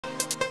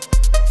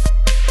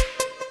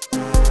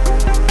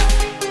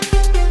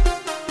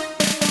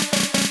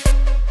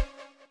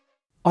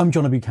I'm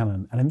Jono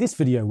Buchanan, and in this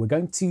video we're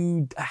going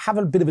to have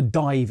a bit of a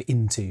dive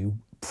into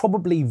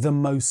probably the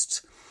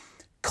most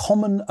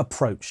common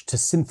approach to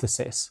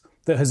synthesis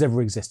that has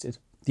ever existed,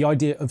 the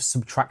idea of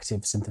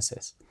subtractive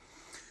synthesis.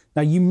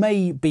 Now, you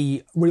may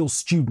be real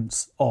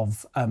students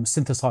of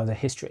synthesizer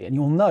history, and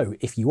you'll know,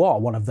 if you are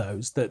one of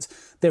those, that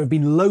there have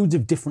been loads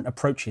of different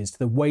approaches to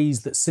the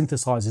ways that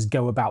synthesizers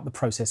go about the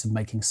process of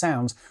making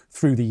sounds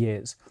through the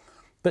years.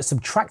 But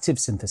subtractive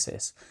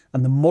synthesis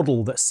and the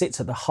model that sits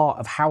at the heart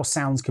of how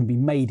sounds can be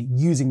made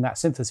using that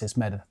synthesis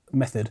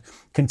method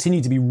continue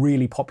to be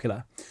really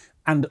popular.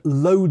 And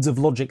loads of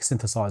logic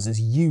synthesizers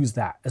use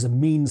that as a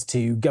means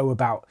to go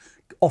about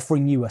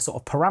offering you a sort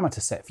of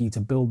parameter set for you to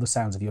build the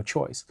sounds of your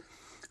choice.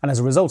 And as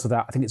a result of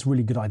that, I think it's a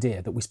really good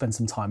idea that we spend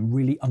some time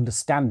really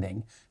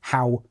understanding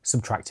how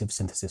subtractive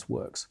synthesis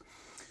works.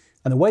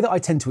 And the way that I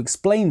tend to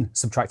explain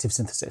subtractive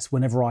synthesis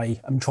whenever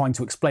I am trying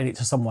to explain it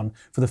to someone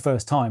for the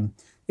first time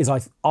is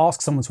I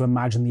ask someone to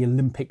imagine the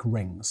Olympic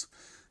rings.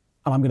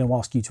 And I'm going to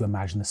ask you to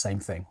imagine the same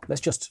thing.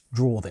 Let's just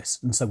draw this,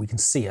 and so we can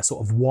see a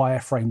sort of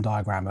wireframe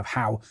diagram of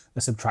how a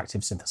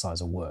subtractive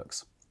synthesizer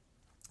works.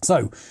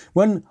 So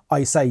when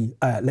I say,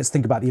 let's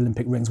think about the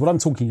Olympic rings, what I'm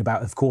talking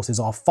about, of course, is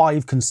our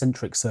 5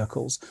 concentric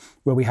circles,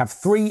 where we have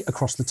 3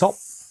 across the top,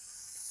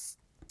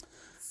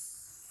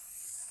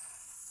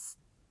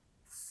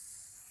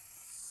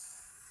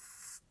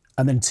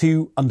 and then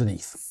 2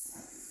 underneath.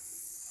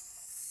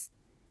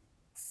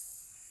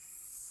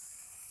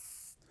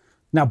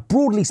 Now,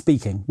 broadly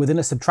speaking, within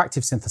a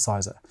subtractive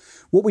synthesizer,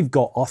 what we've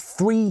got are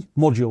 3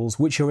 modules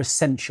which are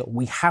essential.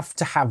 We have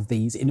to have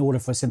these in order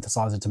for a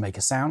synthesizer to make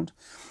a sound.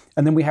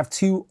 And then we have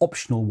 2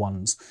 optional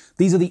ones.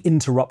 These are the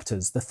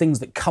interrupters, the things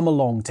that come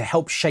along to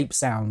help shape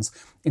sounds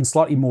in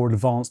slightly more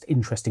advanced,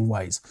 interesting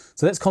ways.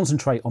 So let's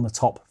concentrate on the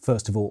top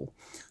first of all.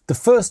 The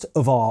first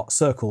of our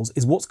circles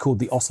is what's called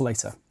the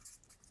oscillator.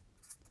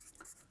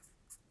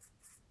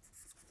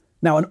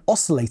 Now, an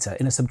oscillator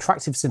in a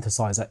subtractive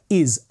synthesizer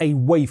is a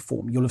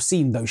waveform. You'll have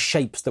seen those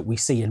shapes that we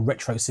see in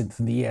retro synth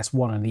in the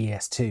ES1 and the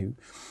ES2.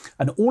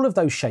 And all of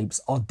those shapes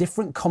are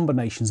different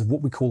combinations of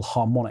what we call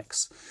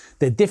harmonics.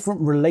 They're different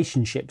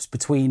relationships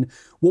between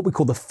what we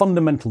call the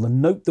fundamental, the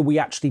note that we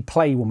actually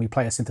play when we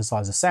play a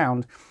synthesizer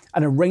sound,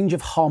 and a range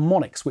of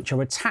harmonics which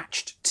are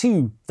attached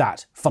to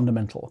that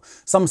fundamental.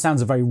 Some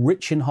sounds are very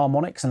rich in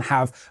harmonics and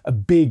have a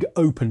big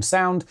open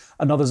sound,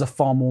 and others are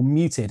far more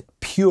muted,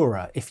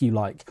 purer, if you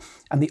like.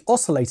 And the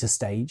oscillator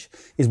stage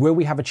is where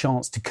we have a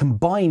chance to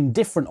combine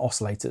different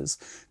oscillators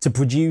to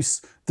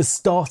produce the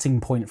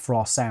starting point for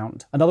our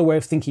sound. Another way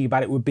of thinking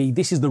about it would be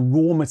this is the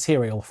raw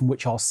material from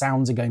which our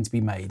sounds are going to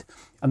be made,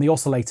 and the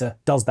oscillator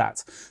does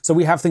that. So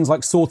we have things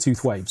like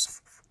sawtooth waves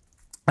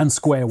and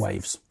square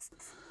waves.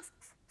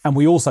 And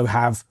we also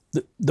have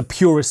the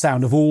purest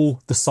sound of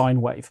all, the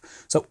sine wave.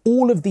 So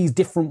all of these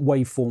different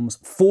waveforms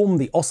form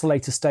the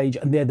oscillator stage,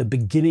 and they're the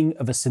beginning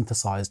of a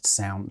synthesized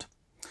sound.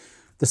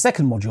 The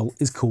second module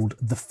is called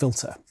the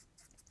filter.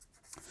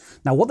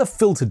 Now, what the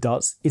filter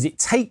does is it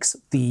takes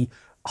the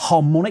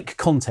harmonic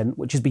content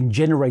which has been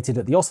generated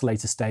at the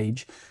oscillator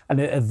stage, and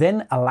it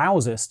then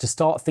allows us to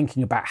start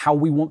thinking about how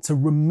we want to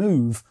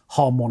remove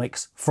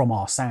harmonics from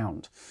our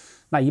sound.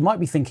 Now, you might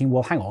be thinking,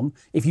 well, hang on,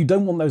 if you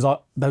don't want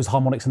those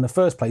harmonics in the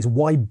first place,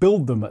 why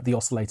build them at the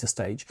oscillator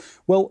stage?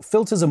 Well,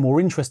 filters are more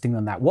interesting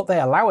than that. What they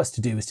allow us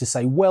to do is to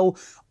say, well,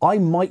 I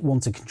might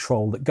want a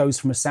control that goes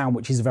from a sound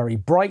which is very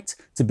bright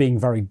to being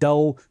very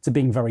dull to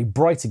being very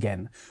bright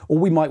again. Or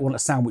we might want a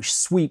sound which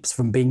sweeps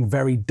from being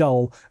very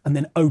dull and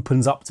then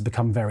opens up to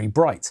become very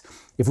bright.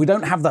 If we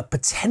don't have the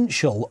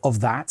potential of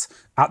that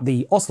at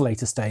the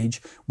oscillator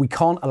stage, we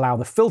can't allow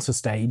the filter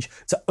stage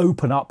to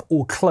open up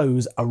or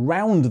close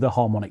around the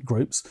harmonic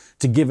groups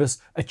to give us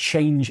a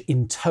change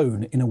in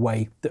tone in a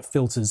way that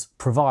filters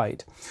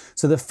provide.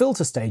 So the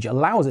filter stage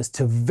allows us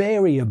to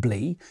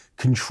variably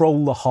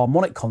control the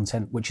harmonic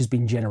content which has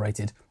been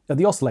generated at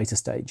the oscillator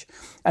stage.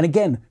 And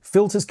again,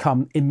 filters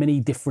come in many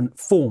different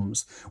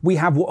forms. We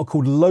have what are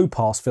called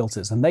low-pass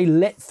filters, and they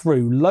let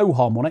through low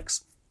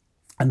harmonics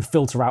and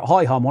filter out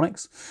high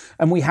harmonics.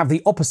 And we have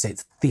the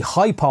opposite, the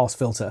high pass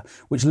filter,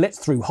 which lets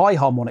through high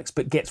harmonics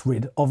but gets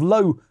rid of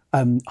low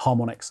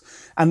harmonics.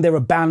 And there are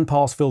band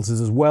pass filters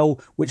as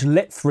well, which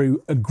let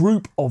through a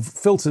group of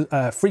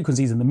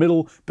frequencies in the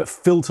middle but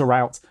filter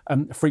out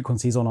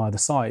frequencies on either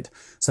side.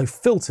 So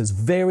filters,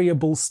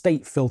 variable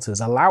state filters,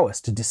 allow us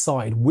to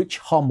decide which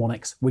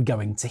harmonics we're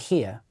going to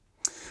hear.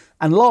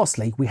 And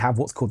lastly, we have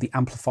what's called the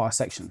amplifier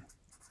section.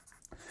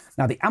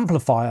 Now, the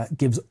amplifier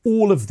gives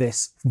all of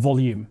this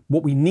volume.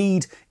 What we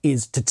need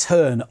is to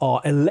turn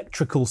our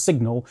electrical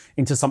signal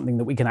into something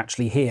that we can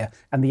actually hear,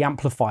 and the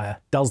amplifier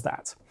does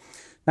that.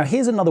 Now,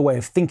 here's another way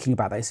of thinking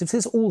about this. If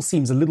this all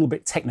seems a little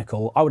bit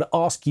technical, I would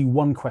ask you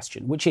one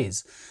question, which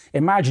is,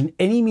 imagine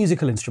any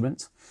musical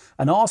instrument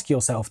and ask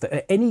yourself that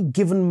at any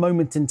given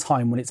moment in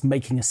time when it's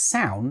making a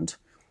sound,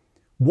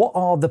 what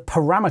are the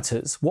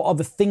parameters, what are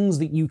the things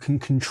that you can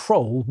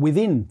control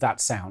within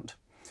that sound?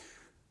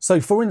 So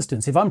for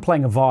instance, if I'm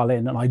playing a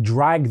violin and I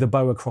drag the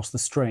bow across the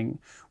string,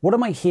 what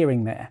am I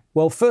hearing there?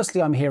 Well,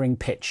 firstly, I'm hearing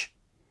pitch.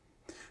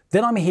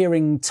 Then I'm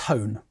hearing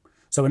tone.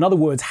 So in other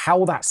words,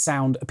 how that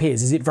sound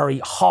appears. Is it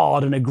very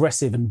hard and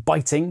aggressive and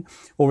biting,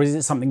 or is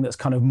it something that's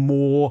kind of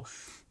more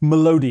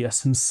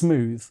melodious and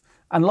smooth?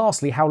 And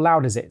lastly, how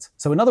loud is it?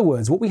 So in other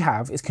words, what we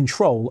have is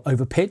control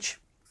over pitch,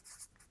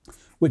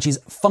 which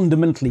is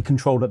fundamentally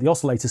controlled at the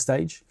oscillator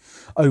stage,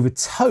 over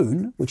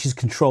tone, which is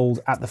controlled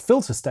at the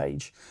filter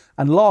stage,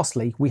 and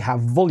lastly, we have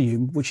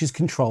volume, which is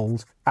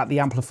controlled at the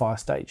amplifier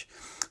stage.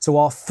 So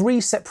our three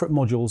separate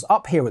modules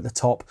up here at the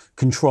top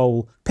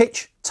control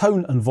pitch,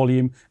 tone, and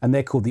volume, and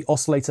they're called the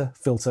oscillator,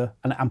 filter,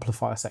 and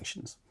amplifier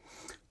sections.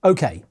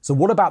 Okay, so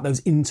what about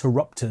those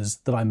interrupters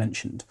that I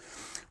mentioned?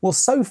 Well,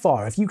 so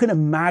far, if you can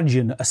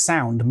imagine a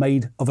sound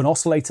made of an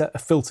oscillator, a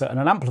filter, and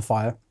an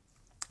amplifier,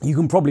 you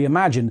can probably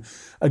imagine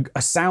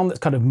a sound that's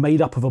kind of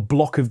made up of a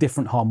block of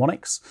different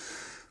harmonics.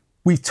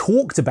 We've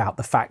talked about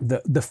the fact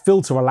that the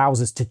filter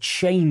allows us to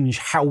change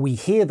how we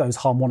hear those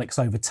harmonics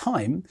over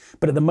time,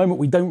 but at the moment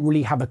we don't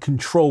really have a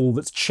control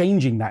that's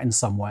changing that in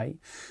some way.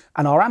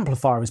 And our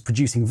amplifier is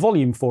producing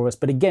volume for us,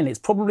 but again, it's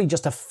probably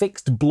just a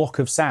fixed block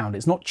of sound.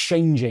 It's not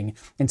changing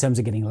in terms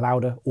of getting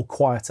louder or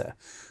quieter.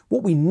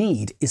 What we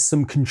need is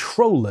some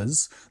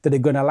controllers that are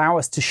going to allow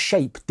us to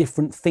shape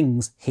different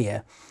things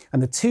here.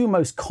 And the two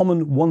most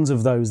common ones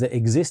of those that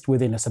exist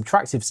within a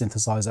subtractive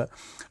synthesizer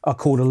are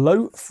called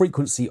low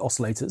frequency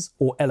oscillators,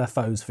 or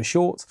LFOs for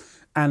short,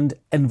 and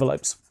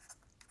envelopes.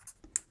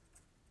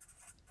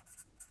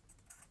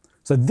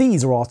 So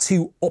these are our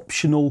two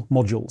optional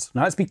modules.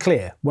 Now let's be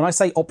clear, when I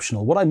say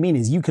optional, what I mean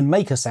is you can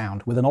make a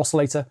sound with an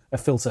oscillator, a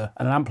filter,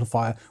 and an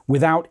amplifier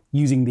without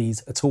using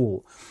these at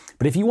all.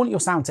 But if you want your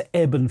sound to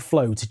ebb and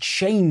flow, to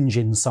change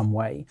in some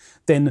way,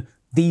 then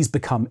these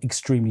become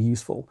extremely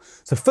useful.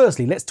 So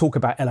firstly, let's talk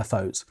about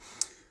LFOs.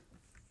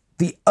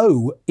 The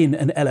O in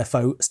an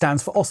LFO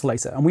stands for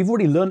oscillator, and we've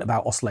already learned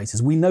about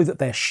oscillators. We know that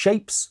they're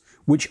shapes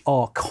which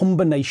are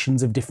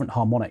combinations of different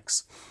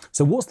harmonics.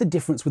 So what's the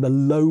difference with a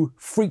low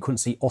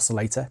frequency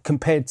oscillator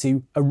compared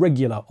to a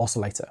regular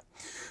oscillator?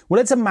 Well,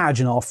 let's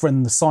imagine our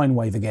friend the sine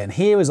wave again.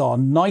 Here is our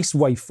nice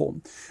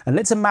waveform. And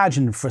let's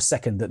imagine for a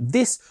second that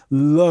this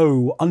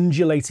low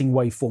undulating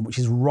waveform, which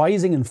is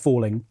rising and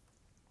falling,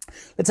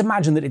 let's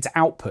imagine that its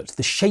output,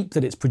 the shape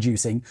that it's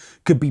producing,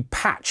 could be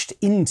patched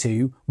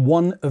into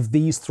one of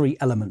these three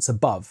elements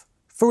above.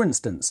 For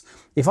instance,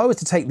 if I was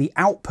to take the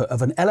output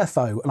of an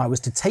LFO and I was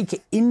to take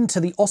it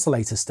into the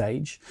oscillator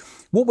stage,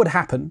 what would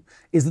happen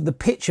is that the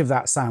pitch of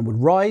that sound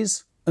would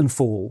rise and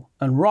fall,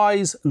 and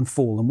rise and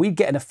fall, and we'd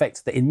get an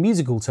effect that in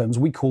musical terms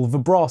we call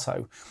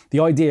vibrato. The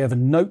idea of a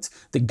note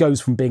that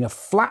goes from being a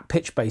flat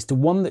pitch bass to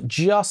one that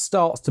just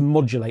starts to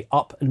modulate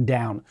up and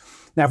down.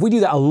 Now, if we do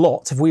that a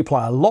lot, if we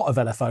apply a lot of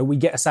LFO, we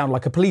get a sound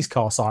like a police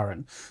car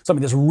siren,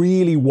 something that's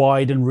really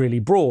wide and really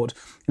broad.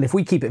 And if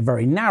we keep it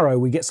very narrow,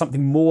 we get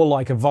something more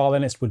like a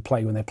violinist would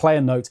play when they play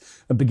a note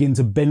and begin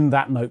to bend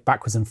that note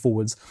backwards and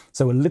forwards.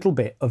 So a little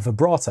bit of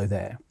vibrato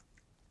there.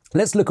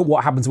 Let's look at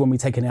what happens when we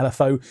take an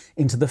LFO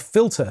into the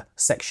filter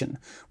section.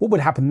 What would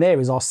happen there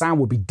is our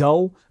sound would be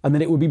dull, and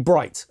then it would be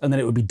bright, and then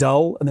it would be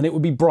dull, and then it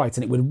would be bright,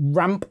 and it would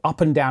ramp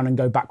up and down and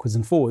go backwards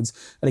and forwards.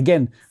 And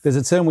again, there's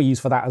a term we use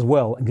for that as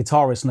well, and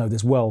guitarists know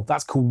this well.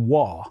 That's called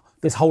wah.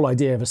 This whole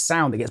idea of a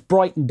sound that gets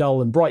bright and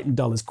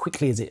dull as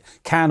quickly as it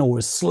can, or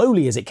as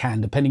slowly as it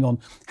can, depending on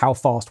how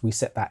fast we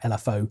set that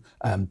LFO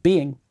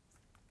being.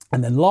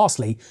 And then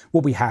lastly,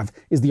 what we have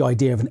is the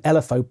idea of an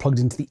LFO plugged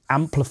into the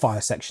amplifier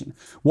section.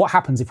 What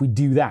happens if we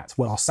do that?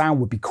 Well, our sound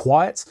would be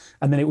quiet,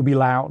 and then it would be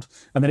loud,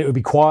 and then it would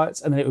be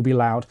quiet, and then it would be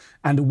loud,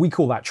 and we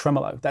call that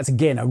tremolo. That's,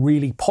 again, a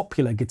really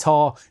popular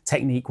guitar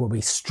technique where we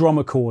strum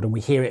a chord and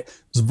we hear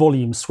its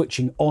volume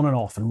switching on and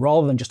off, and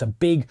rather than just a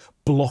big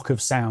block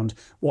of sound,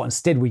 what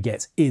instead we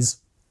get is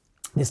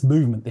this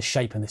movement, this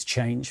shape, and this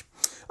change.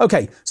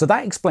 Okay, so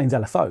that explains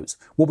LFOs.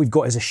 What we've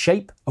got is a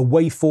shape, a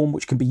waveform,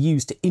 which can be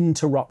used to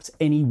interrupt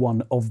any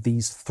one of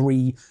these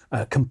three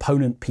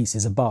component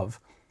pieces above.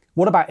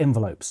 What about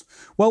envelopes?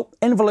 Well,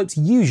 envelopes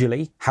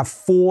usually have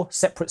four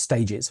separate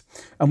stages,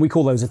 and we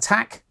call those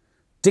attack,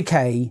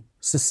 decay,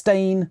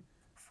 sustain,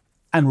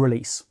 and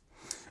release.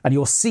 And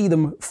you'll see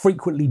them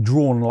frequently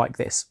drawn like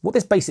this. What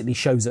this basically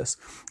shows us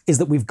is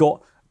that we've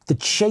got a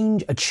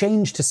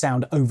change to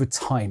sound over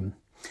time.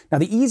 Now,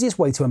 the easiest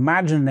way to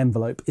imagine an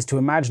envelope is to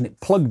imagine it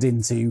plugged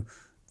into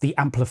the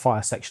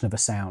amplifier section of a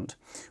sound.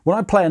 When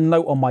I play a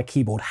note on my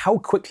keyboard, how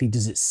quickly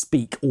does it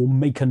speak or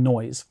make a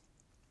noise?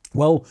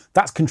 Well,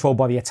 that's controlled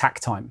by the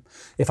attack time.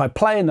 If I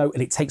play a note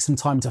and it takes some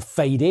time to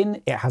fade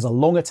in, it has a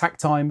long attack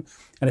time.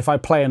 And if I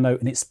play a note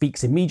and it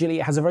speaks immediately,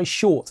 it has a very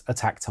short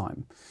attack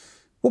time.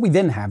 What we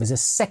then have is a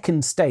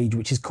second stage,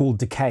 which is called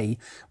decay,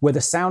 where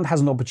the sound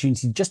has an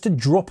opportunity just to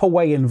drop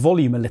away in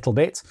volume a little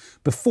bit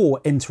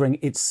before entering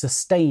its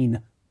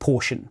sustain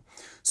portion.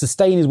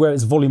 Sustain is where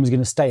its volume is going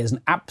to stay as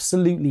an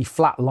absolutely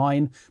flat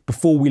line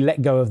before we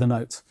let go of the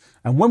note.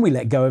 And when we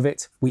let go of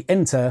it, we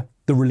enter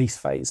the release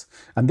phase.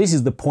 And this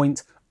is the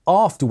point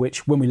after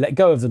which, when we let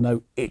go of the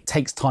note, it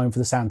takes time for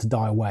the sound to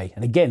die away.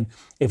 And again,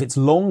 if it's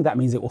long, that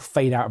means it will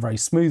fade out very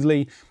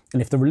smoothly.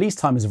 And if the release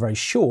time is very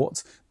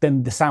short,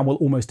 then the sound will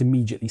almost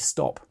immediately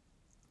stop.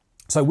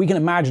 So we can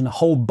imagine a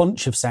whole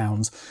bunch of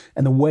sounds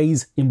and the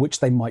ways in which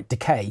they might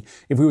decay.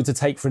 If we were to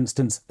take, for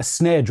instance, a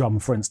snare drum,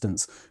 for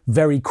instance,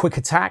 very quick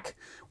attack,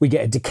 we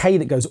get a decay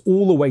that goes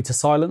all the way to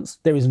silence.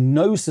 There is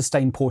no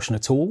sustained portion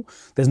at all.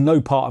 There's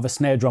no part of a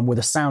snare drum where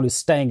the sound is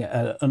staying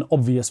at an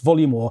obvious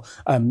volume or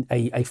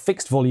a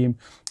fixed volume,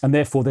 and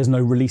therefore there's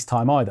no release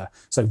time either.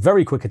 So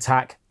very quick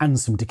attack and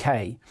some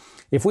decay.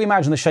 If we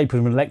imagine the shape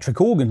of an electric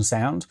organ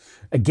sound,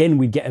 again,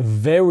 we get a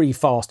very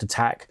fast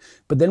attack,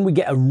 but then we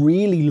get a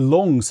really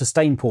long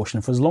sustained portion.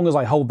 For as long as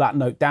I hold that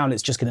note down,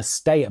 it's just going to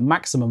stay at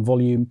maximum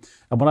volume.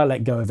 And when I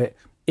let go of it,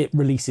 it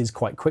releases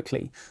quite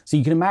quickly. So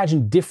you can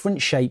imagine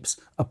different shapes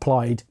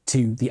applied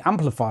to the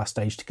amplifier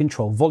stage to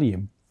control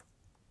volume.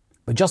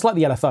 But just like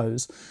the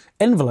LFOs,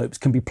 envelopes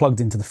can be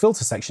plugged into the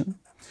filter section.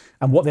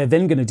 And what they're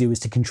then going to do is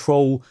to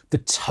control the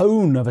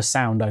tone of a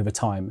sound over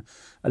time.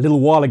 A little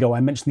while ago, I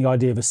mentioned the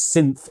idea of a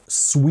synth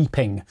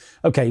sweeping.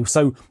 Okay,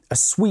 so a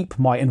sweep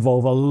might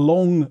involve a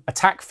long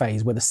attack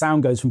phase where the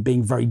sound goes from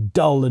being very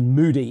dull and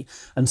moody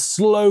and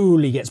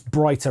slowly gets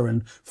brighter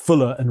and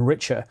fuller and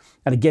richer.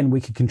 And again,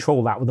 we could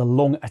control that with a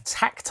long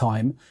attack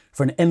time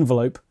for an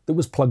envelope that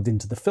was plugged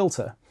into the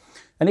filter.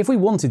 And if we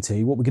wanted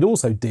to, what we could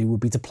also do would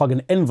be to plug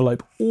an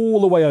envelope all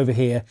the way over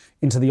here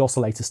into the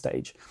oscillator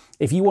stage.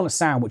 If you want a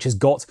sound which has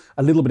got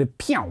a little bit of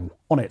pew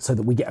on it so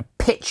that we get a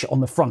pitch on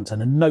the front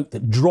and a note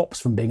that drops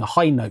from being a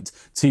high note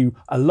to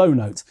a low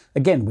note,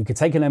 again, we could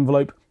take an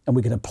envelope and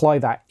we could apply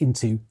that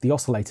into the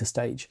oscillator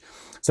stage.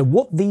 So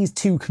what these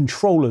two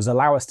controllers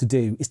allow us to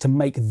do is to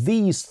make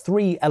these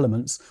three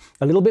elements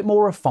a little bit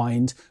more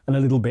refined and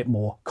a little bit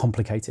more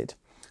complicated.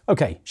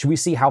 Okay, should we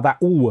see how that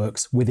all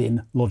works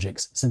within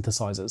Logic's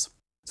synthesizers?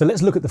 So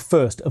let's look at the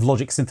first of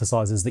Logic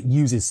synthesizers that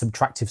uses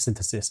subtractive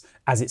synthesis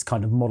as its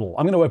kind of model.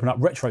 I'm going to open up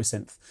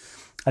RetroSynth.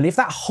 And if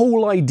that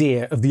whole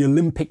idea of the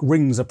Olympic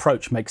rings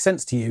approach makes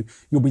sense to you,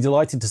 you'll be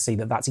delighted to see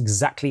that that's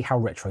exactly how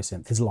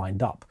RetroSynth is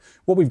lined up.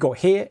 What we've got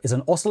here is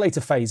an oscillator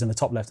phase in the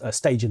top left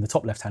stage in the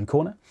top left-hand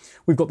corner.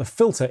 We've got the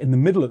filter in the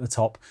middle at the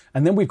top,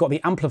 and then we've got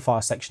the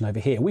amplifier section over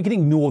here. We can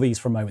ignore these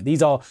for a moment.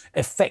 These are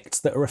effects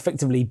that are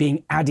effectively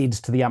being added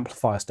to the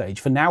amplifier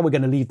stage. For now, we're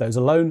going to leave those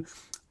alone.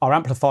 Our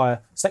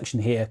amplifier section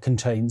here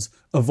contains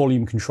a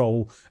volume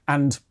control,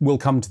 and we'll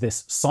come to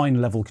this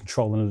sine level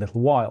control in a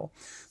little while.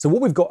 So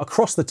what we've got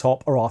across the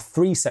top are our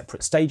three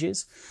separate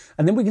stages,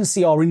 and then we can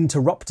see our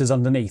interrupters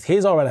underneath.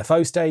 Here's our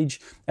LFO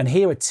stage, and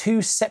here are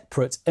two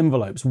separate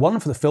envelopes, one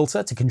for the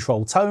filter to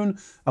control tone,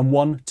 and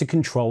one to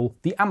control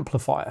the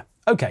amplifier.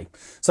 Okay,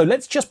 so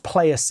let's just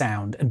play a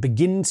sound and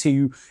begin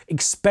to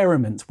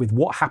experiment with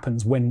what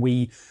happens when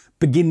we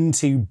begin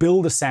to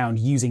build a sound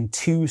using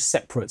two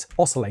separate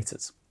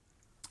oscillators.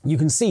 You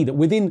can see that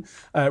within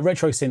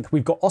RetroSynth,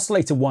 we've got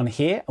oscillator 1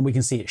 here, and we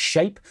can see its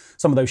shape.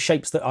 Some of those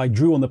shapes that I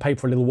drew on the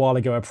paper a little while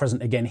ago are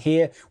present again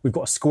here. We've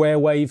got a square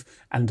wave,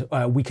 and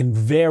we can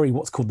vary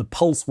what's called the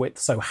pulse width,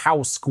 so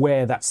how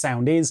square that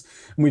sound is.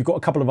 And we've got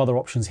a couple of other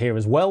options here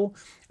as well.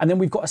 And then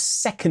we've got a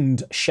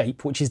second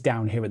shape, which is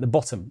down here at the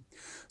bottom.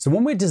 So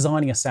when we're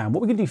designing a sound,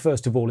 what we're going to do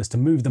first of all is to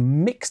move the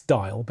mix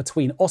dial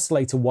between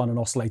oscillator 1 and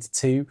oscillator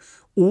 2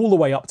 all the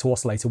way up to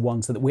oscillator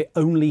 1 so that we're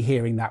only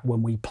hearing that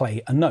when we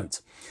play a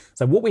note.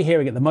 So what we're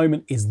hearing at the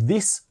moment is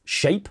this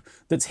shape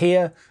that's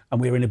here,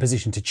 and we're in a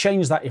position to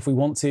change that if we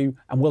want to,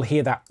 and we'll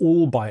hear that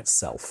all by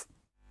itself.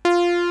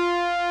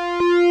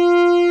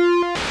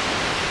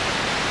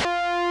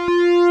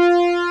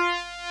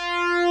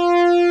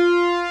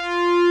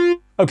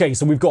 Okay,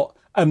 so we've got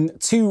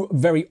two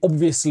very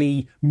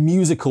obviously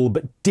musical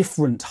but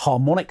different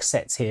harmonic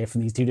sets here from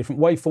these two different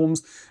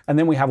waveforms, and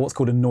then we have what's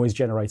called a noise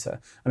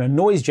generator. And a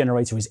noise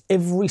generator is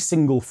every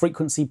single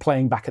frequency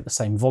playing back at the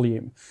same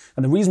volume.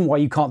 And the reason why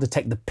you can't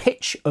detect the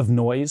pitch of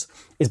noise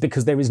is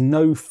because there is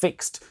no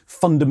fixed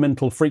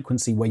fundamental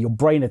frequency where your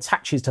brain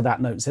attaches to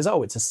that note and says,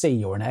 oh, it's a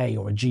C or an A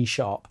or a G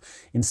sharp.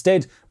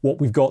 Instead, what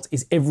we've got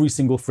is every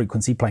single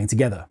frequency playing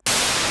together.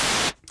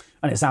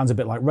 And it sounds a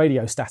bit like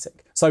radio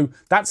static. So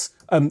that's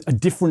a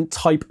different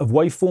type of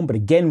waveform, but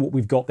again, what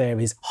we've got there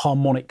is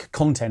harmonic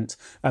content,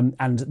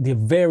 and the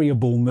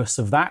variableness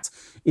of that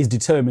is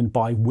determined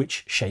by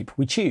which shape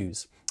we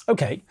choose.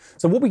 Okay,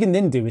 so what we can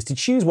then do is to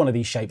choose one of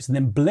these shapes and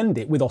then blend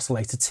it with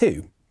oscillator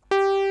 2.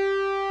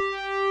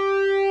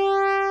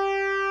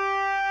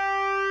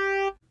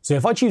 So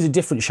if I choose a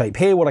different shape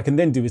here, what I can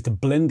then do is to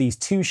blend these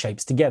two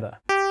shapes together.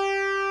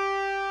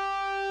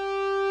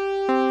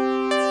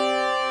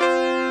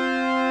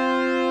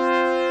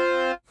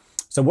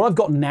 So what I've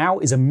got now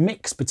is a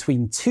mix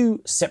between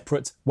two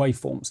separate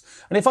waveforms.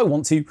 And if I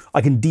want to, I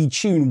can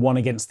detune one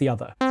against the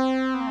other.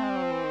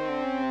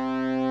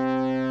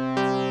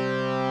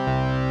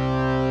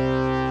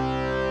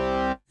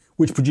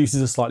 Which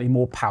produces a slightly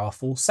more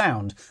powerful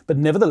sound. But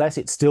nevertheless,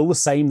 it's still the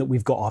same that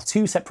we've got our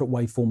two separate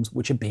waveforms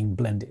which are being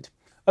blended.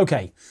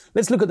 Okay,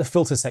 let's look at the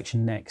filter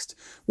section next.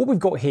 What we've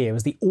got here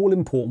is the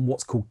all-important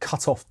what's called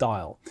cutoff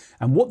dial.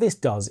 And what this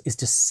does is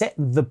to set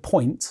the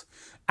point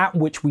at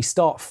which we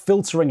start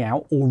filtering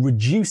out or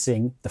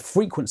reducing the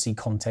frequency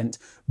content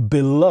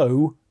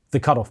below the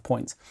cutoff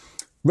point.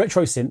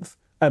 RetroSynth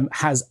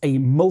has a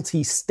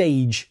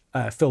multi-stage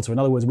filter. In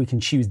other words, we can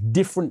choose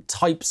different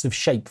types of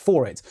shape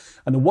for it.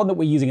 And the one that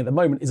we're using at the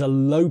moment is a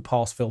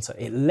low-pass filter.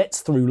 It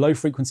lets through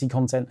low-frequency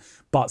content,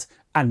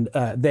 and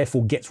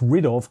therefore gets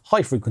rid of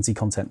high-frequency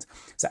content.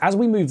 So as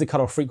we move the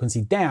cutoff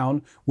frequency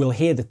down, we'll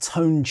hear the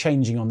tone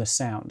changing on this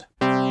sound.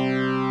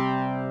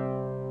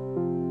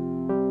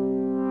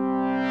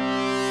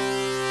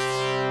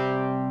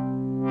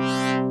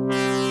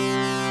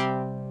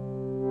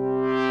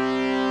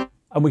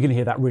 And we can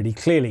hear that really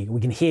clearly. We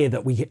can hear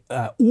that we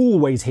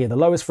always hear the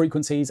lowest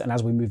frequencies, and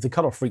as we move the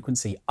cutoff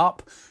frequency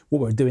up,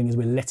 what we're doing is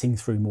we're letting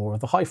through more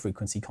of the high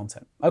frequency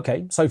content.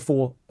 Okay, so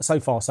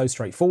far so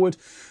straightforward.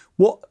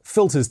 What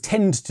filters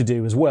tend to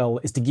do as well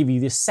is to give you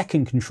this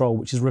second control,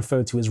 which is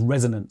referred to as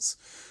resonance.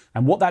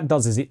 And what that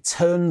does is it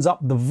turns up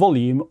the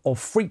volume of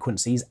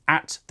frequencies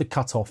at the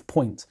cutoff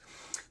point.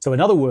 So in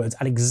other words,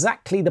 at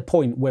exactly the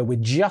point where we're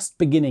just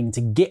beginning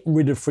to get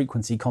rid of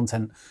frequency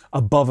content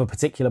above a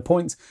particular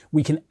point,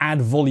 we can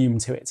add volume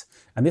to it.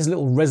 And this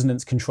little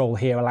resonance control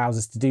here allows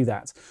us to do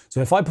that.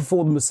 So if I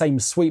perform the same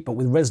sweep but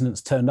with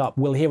resonance turned up,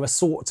 we'll hear a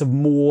sort of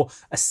more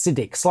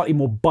acidic, slightly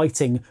more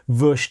biting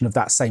version of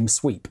that same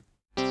sweep.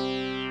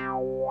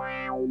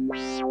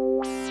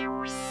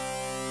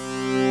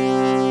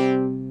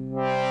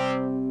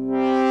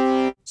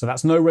 So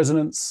that's no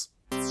resonance.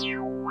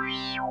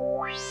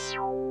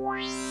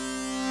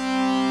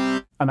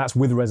 And that's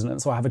with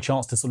resonance, so I have a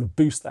chance to sort of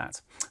boost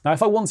that. Now,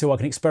 if I want to, I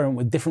can experiment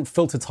with different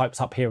filter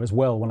types up here as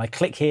well. When I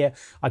click here,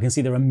 I can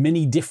see there are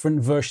many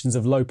different versions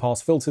of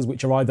low-pass filters,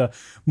 which are either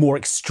more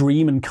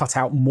extreme and cut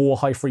out more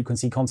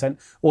high-frequency content,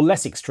 or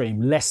less extreme,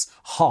 less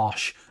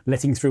harsh,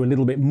 letting through a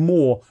little bit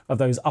more of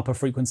those upper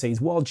frequencies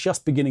while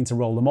just beginning to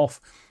roll them off.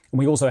 And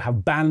we also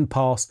have band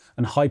pass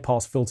and high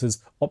pass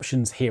filters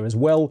options here as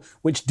well,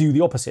 which do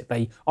the opposite.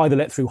 They either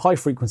let through high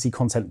frequency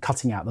content,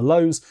 cutting out the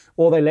lows,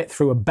 or they let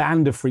through a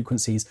band of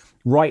frequencies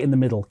right in the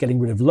middle, getting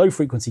rid of low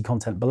frequency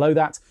content below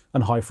that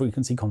and high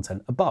frequency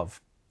content above.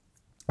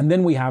 And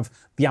then we have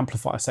the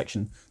amplifier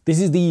section. This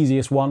is the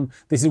easiest one.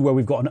 This is where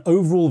we've got an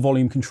overall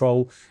volume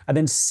control. And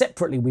then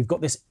separately, we've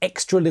got this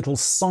extra little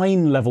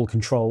sine level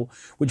control,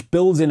 which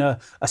builds in a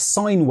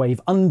sine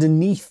wave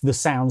underneath the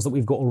sounds that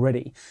we've got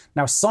already.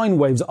 Now, sine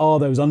waves are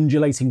those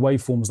undulating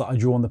waveforms that I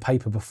drew on the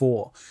paper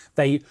before.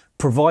 They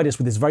provide us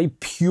with this very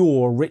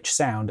pure, rich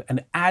sound,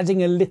 and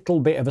adding a little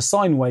bit of a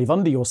sine wave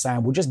under your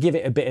sound will just give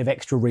it a bit of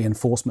extra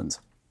reinforcement.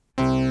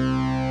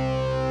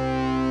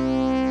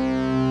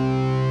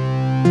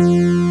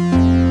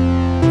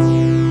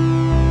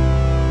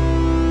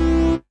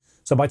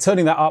 So by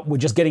turning that up, we're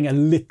just getting a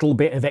little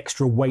bit of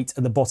extra weight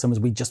at the bottom as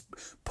we just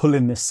pull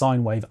in this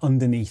sine wave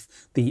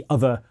underneath the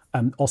other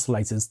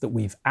oscillators that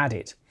we've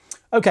added.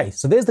 Okay,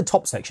 so there's the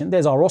top section.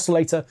 There's our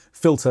oscillator,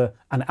 filter,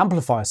 and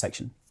amplifier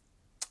section.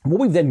 And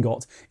what we've then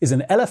got is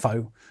an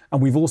LFO,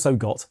 and we've also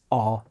got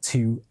our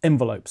two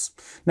envelopes.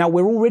 Now,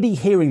 we're already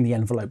hearing the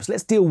envelopes.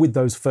 Let's deal with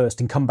those first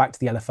and come back to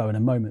the LFO in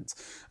a moment.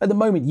 At the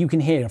moment, you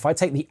can hear, if I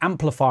take the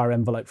amplifier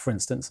envelope, for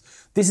instance,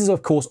 this is,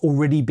 of course,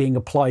 already being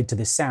applied to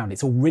this sound.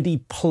 It's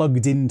already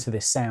plugged into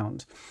this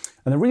sound.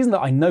 And the reason that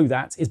I know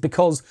that is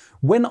because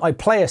when I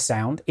play a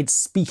sound, it's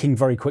speaking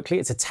very quickly.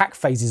 Its attack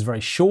phase is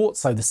very short,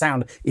 so the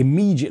sound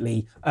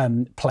immediately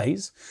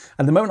plays.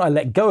 And the moment I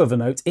let go of a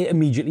note, it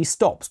immediately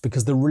stops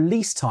because the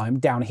release time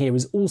down here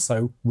is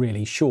also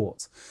really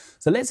short.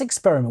 So let's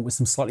experiment with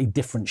some slightly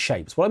different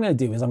shapes. What I'm going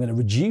to do is I'm going to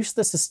reduce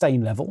the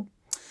sustain level.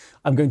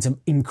 I'm going to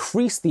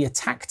increase the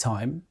attack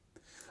time,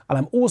 and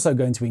I'm also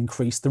going to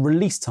increase the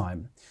release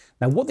time.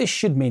 Now, what this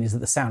should mean is that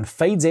the sound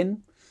fades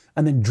in,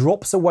 and then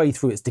drops away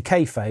through its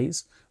decay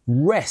phase,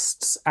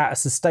 rests at a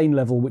sustain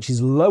level which is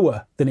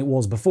lower than it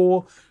was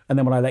before, and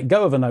then when I let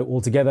go of a note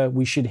altogether,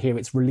 we should hear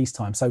its release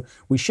time. So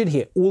we should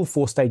hear all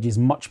four stages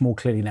much more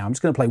clearly now. I'm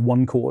just going to play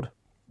one chord.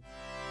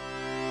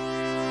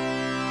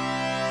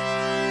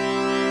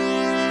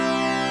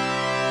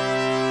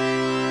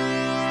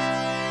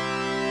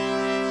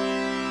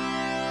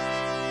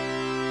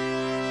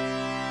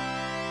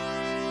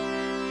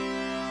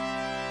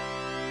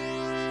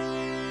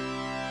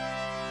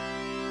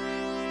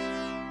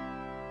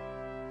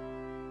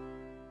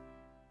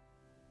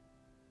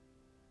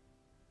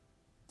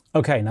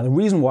 Okay, now the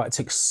reason why it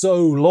took so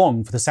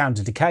long for the sound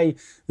to decay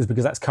is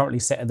because that's currently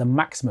set at the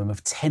maximum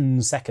of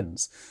 10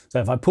 seconds. So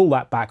if I pull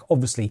that back,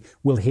 obviously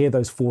we'll hear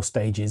those four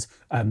stages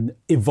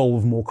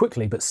evolve more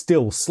quickly, but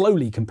still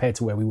slowly compared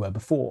to where we were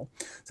before.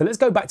 So let's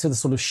go back to the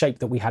sort of shape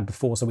that we had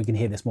before so we can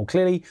hear this more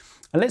clearly.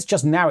 And let's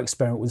just now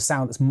experiment with a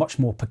sound that's much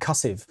more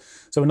percussive.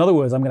 So in other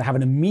words, I'm going to have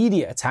an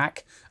immediate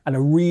attack and a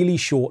really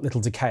short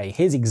little decay.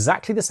 Here's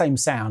exactly the same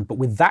sound, but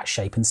with that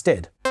shape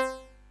instead.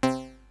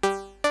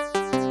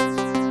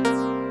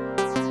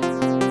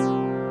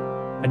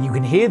 And you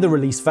can hear the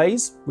release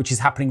phase, which is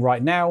happening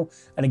right now.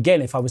 And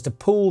again, if I was to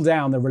pull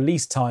down the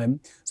release time,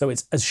 so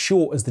it's as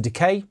short as the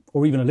decay,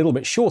 or even a little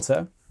bit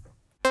shorter,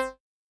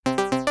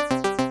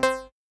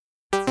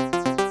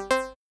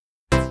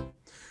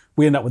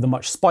 we end up with a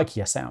much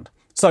spikier sound.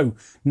 So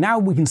now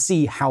we can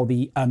see how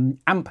the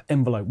amp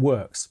envelope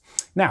works.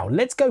 Now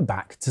let's go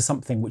back to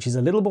something which is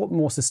a little bit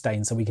more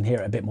sustained so we can hear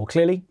it a bit more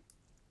clearly,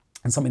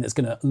 and something that's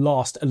going to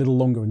last a little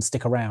longer and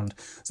stick around,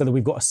 so that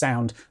we've got a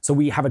sound, so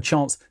we have a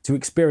chance to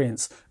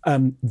experience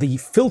the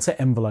filter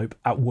envelope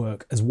at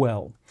work as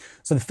well.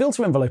 So the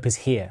filter envelope is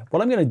here.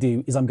 What I'm going to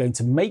do is I'm going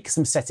to make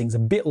some settings a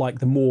bit like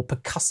the more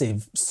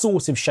percussive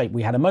sort of shape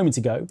we had a moment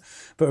ago.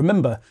 But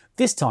remember,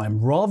 this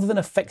time, rather than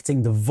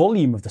affecting the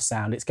volume of the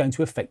sound, it's going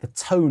to affect the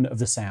tone of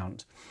the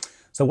sound.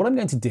 So what I'm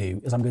going to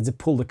do is I'm going to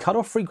pull the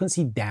cutoff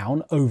frequency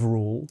down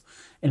overall,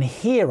 and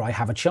here I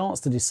have a chance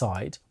to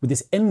decide with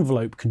this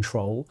envelope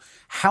control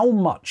how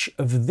much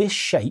of this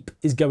shape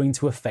is going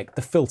to affect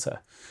the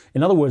filter.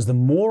 In other words, the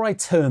more I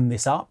turn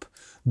this up,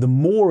 the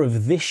more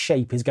of this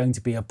shape is going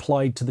to be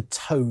applied to the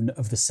tone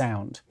of the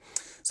sound.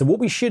 So what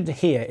we should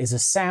hear is a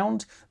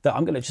sound that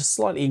I'm going to just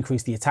slightly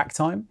increase the attack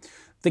time,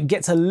 that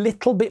gets a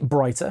little bit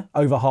brighter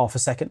over half a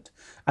second,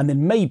 and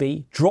then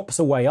maybe drops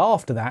away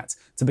after that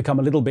to become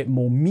a little bit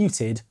more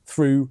muted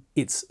through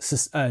its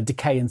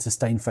decay and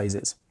sustain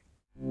phases.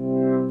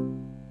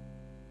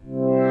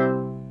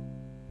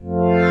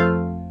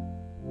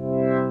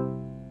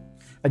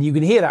 And you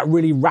can hear that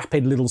really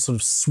rapid little sort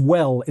of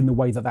swell in the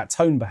way that that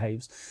tone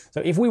behaves.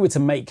 So if we were to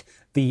make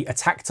the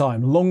attack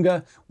time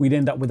longer, we'd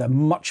end up with a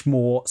much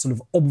more sort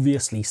of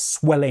obviously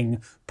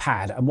swelling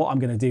pad. And what I'm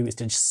going to do is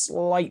to just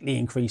slightly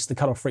increase the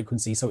cutoff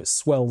frequency so it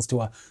swells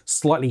to a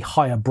slightly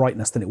higher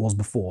brightness than it was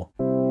before.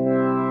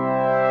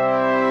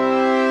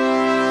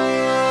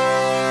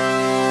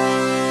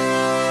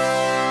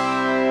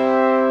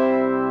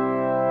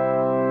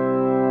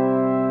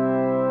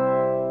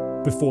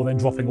 Before then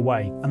dropping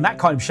away. And that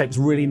kind of shape's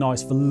really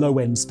nice for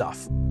low-end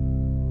stuff.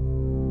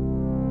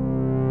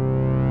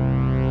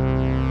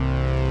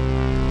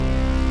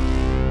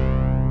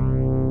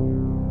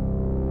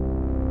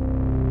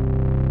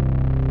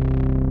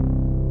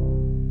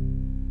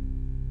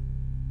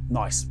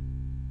 Nice.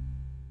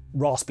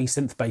 Raspy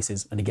synth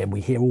basses, and again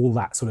we hear all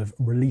that sort of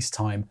release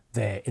time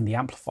there in the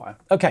amplifier.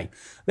 Okay,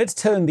 let's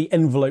turn the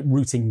envelope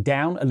routing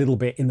down a little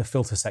bit in the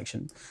filter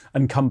section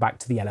and come back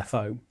to the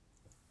LFO.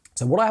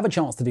 So what I have a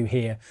chance to do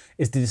here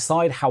is to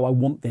decide how I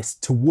want this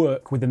to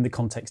work within the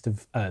context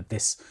of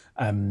this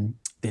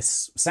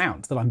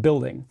sound that I'm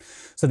building.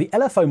 So the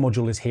LFO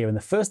module is here, and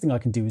the first thing I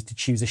can do is to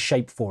choose a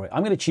shape for it.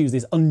 I'm going to choose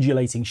this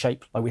undulating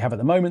shape like we have at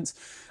the moment.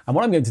 And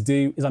what I'm going to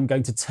do is I'm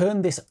going to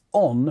turn this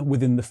on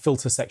within the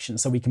filter section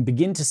so we can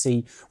begin to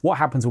see what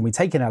happens when we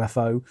take an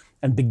LFO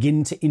and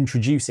begin to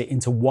introduce it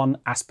into one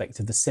aspect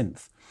of the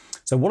synth.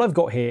 So what I've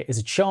got here is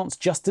a chance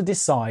just to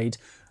decide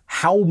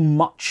how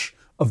much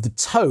of the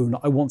tone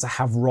I want to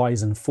have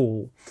rise and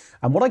fall.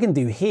 And what I can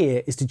do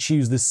here is to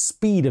choose the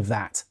speed of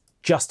that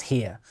just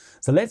here.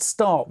 So let's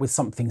start with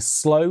something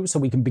slow so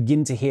we can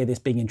begin to hear this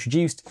being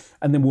introduced,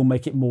 and then we'll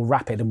make it more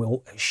rapid, and we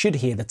should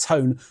hear the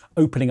tone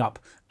opening up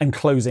and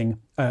closing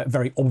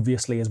very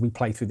obviously as we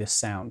play through this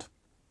sound.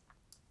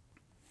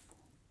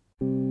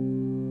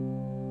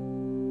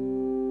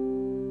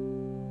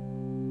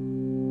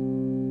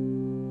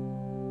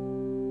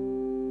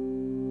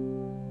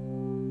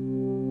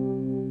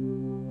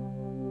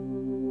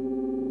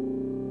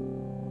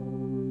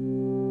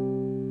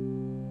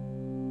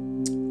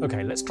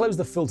 Okay, let's close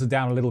the filter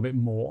down a little bit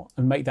more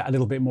and make that a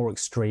little bit more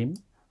extreme.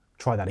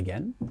 Try that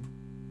again.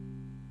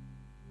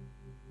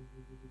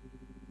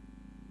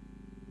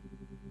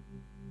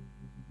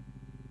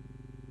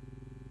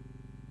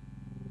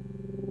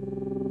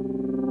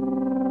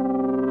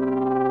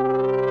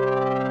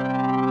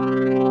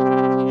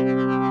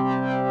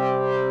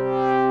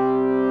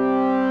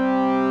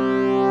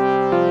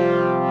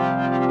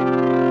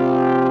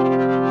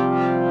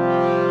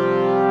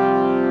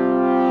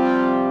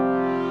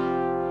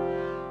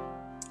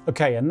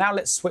 Okay, and now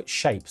let's switch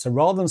shape. So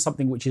rather than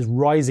something which is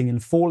rising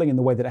and falling in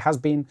the way that it has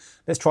been,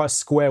 let's try a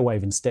square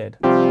wave instead.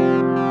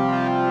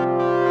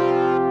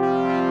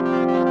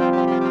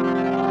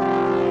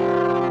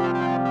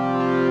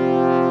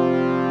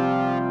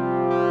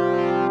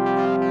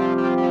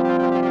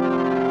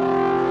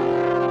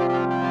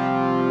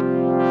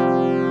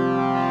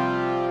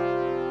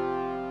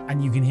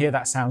 And you can hear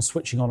that sound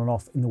switching on and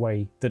off in the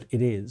way that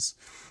it is.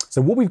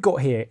 So what we've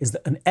got here is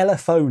that an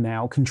LFO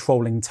now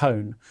controlling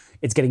tone.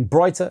 It's getting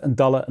brighter and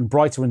duller and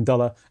brighter and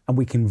duller, and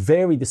we can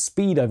vary the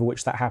speed over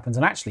which that happens.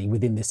 And actually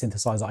within this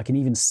synthesizer, I can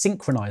even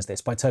synchronize this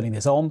by turning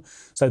this on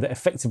so that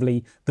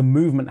effectively the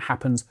movement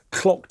happens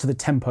clocked to the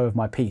tempo of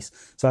my piece.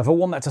 So if I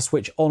want that to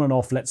switch on and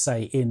off, let's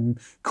say in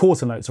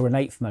quarter notes or in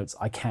eighth notes,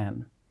 I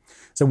can.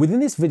 So within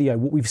this video,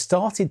 what we've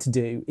started to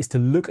do is to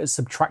look at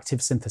subtractive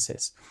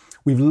synthesis.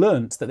 We've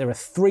learnt that there are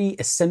three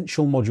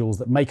essential modules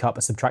that make up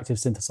a subtractive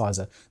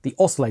synthesizer. The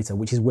oscillator,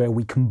 which is where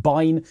we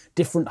combine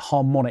different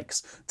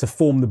harmonics to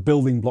form the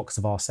building blocks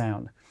of our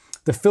sound.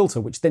 The filter,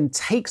 which then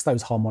takes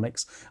those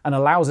harmonics and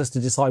allows us to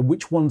decide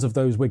which ones of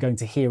those we're going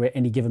to hear at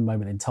any given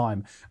moment in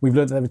time. We've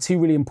learned that there are two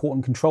really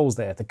important controls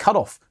there. The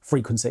cutoff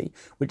frequency,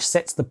 which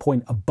sets the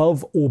point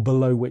above or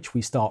below which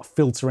we start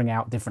filtering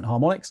out different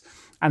harmonics,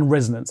 and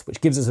resonance,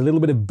 which gives us a little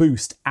bit of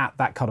boost at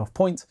that cutoff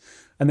point.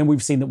 And then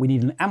we've seen that we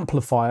need an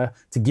amplifier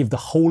to give the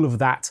whole of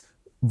that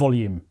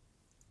volume.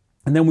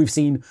 And then we've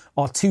seen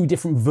our two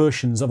different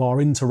versions of our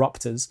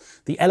interrupters.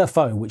 The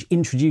LFO, which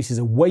introduces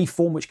a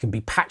waveform which can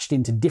be patched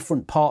into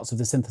different parts of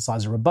the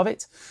synthesizer above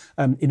it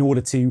in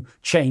order to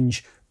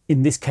change,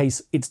 in this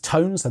case, its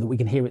tone so that we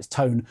can hear its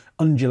tone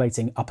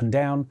undulating up and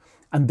down.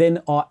 And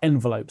then our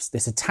envelopes,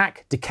 this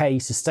attack, decay,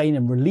 sustain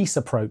and release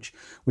approach,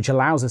 which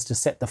allows us to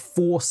set the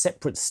 4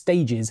 separate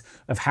stages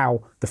of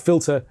how the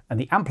filter and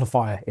the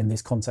amplifier in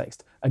this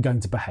context are going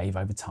to behave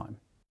over time.